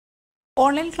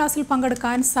Online ക്ലാസ്സിൽ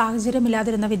പങ്കെടുക്കാൻ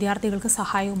സാഹചര്യമില്ലാതിരുന്ന വിദ്യാർത്ഥികൾക്ക്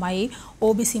സഹായവുമായി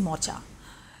ഒബിസി മോർച്ച.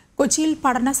 കൊച്ചിയിൽ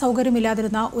പഠന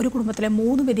സൗകര്യമില്ലാതിരുന്ന ഒരു കുടുംബത്തിലെ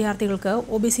 3 വിദ്യാർത്ഥികൾക്ക്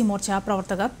ഒബിസി മോർച്ച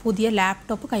പ്രവർത്തകർ പുതിയ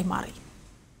ലാപ്ടോപ്പ് കൈമാറി.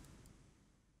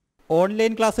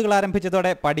 ഓൺലൈൻ ക്ലാസുകൾ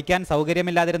ആരംഭിച്ചതോടെ പഠിക്കാൻ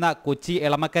സൗകര്യമില്ലാതിരുന്ന കൊച്ചി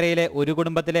എളമക്കരയിലെ ഒരു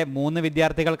കുടുംബത്തിലെ 3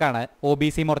 വിദ്യാർത്ഥികൾക്കാണ്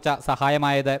ഒബിസി മോർച്ച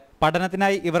സഹായമായത്.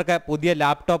 പഠനത്തിനായി ഇവർക്ക് പുതിയ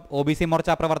ലാപ്ടോപ്പ് ഒബിസി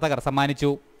മോർച്ച പ്രവർത്തകർ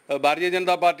സമ്മാനിച്ചു. ഭാരതീയ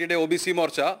ജനതാ പാർട്ടിയുടെ ഒബിസി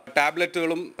മോർച്ച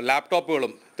ടാബ്ലറ്റുകളും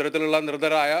ലാപ്ടോപ്പുകളും ഇത്തരത്തിലുള്ള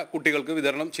നിർധരായ കുട്ടികൾക്ക്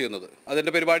വിതരണം ചെയ്യുന്നത്.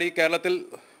 അതിന്റെ പരിപാടി കേരളത്തിൽ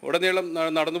ഉടനീളം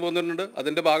നടന്നു പോകുന്നുണ്ട്.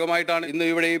 അതിന്റെ ഭാഗമായിട്ടാണ് ഇന്ന്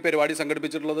ഇവിടെ ഈ പരിപാടി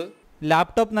സംഘടിപ്പിച്ചിട്ടുള്ളത്.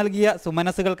 ലാപ്ടോപ്പ് നൽകിയ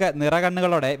സുമനസുകൾക്ക്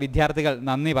നിറകണ്ണുകളോടെ വിദ്യാർത്ഥികൾ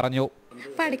നന്ദി പറഞ്ഞു.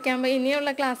 പഠിക്കാൻ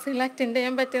ഇനിയുള്ള ക്ലാസ്സുകൾ അറ്റൻഡ്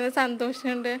ചെയ്യാൻ പറ്റുന്ന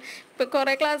സന്തോഷമുണ്ട്. ഇപ്പൊ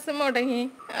കുറെ ക്ലാസ് മുടങ്ങി,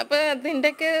 അപ്പൊ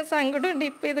അതിൻ്റെയൊക്കെ സങ്കടമുണ്ട്.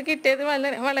 ഇപ്പൊ ഇത് കിട്ടിയത്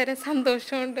വളരെ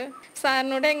സന്തോഷമുണ്ട്.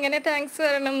 സാറിനോട് എങ്ങനെ താങ്ക്സ്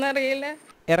പറയണം എന്നറിയില്ല.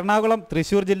 എറണാകുളം,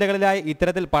 തൃശൂർ ജില്ലകളിലായി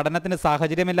ഇത്തരത്തിൽ പഠനത്തിന്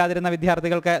സാഹചര്യമില്ലാതിരുന്ന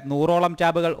വിദ്യാർത്ഥികൾക്ക് 100ഓളം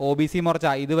ടാബുകൾ ഒബിസി മോർച്ച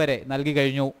ഇതുവരെ നൽകി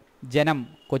കഴിഞ്ഞു. ജനം,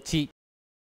 കൊച്ചി.